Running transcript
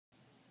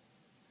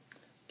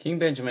King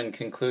Benjamin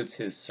concludes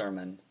his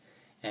sermon,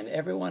 and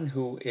everyone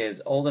who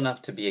is old enough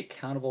to be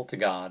accountable to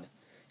God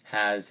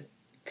has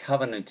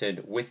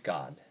covenanted with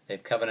God.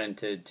 They've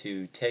covenanted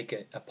to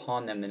take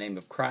upon them the name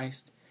of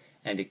Christ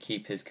and to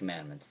keep his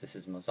commandments. This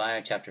is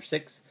Mosiah chapter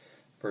 6,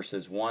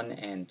 verses 1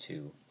 and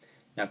 2.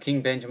 Now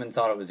King Benjamin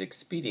thought it was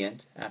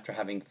expedient, after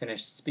having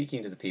finished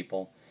speaking to the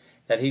people,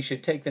 that he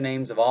should take the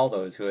names of all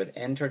those who had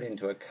entered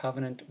into a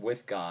covenant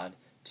with God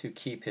to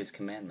keep his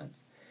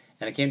commandments.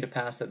 And it came to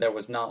pass that there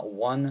was not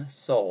one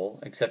soul,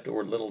 except it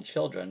were little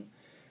children,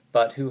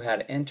 but who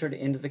had entered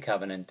into the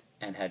covenant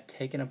and had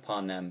taken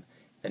upon them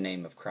the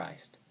name of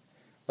Christ.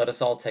 Let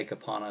us all take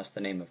upon us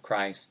the name of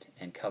Christ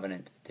and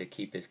covenant to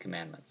keep his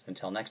commandments.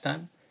 Until next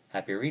time,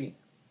 happy reading.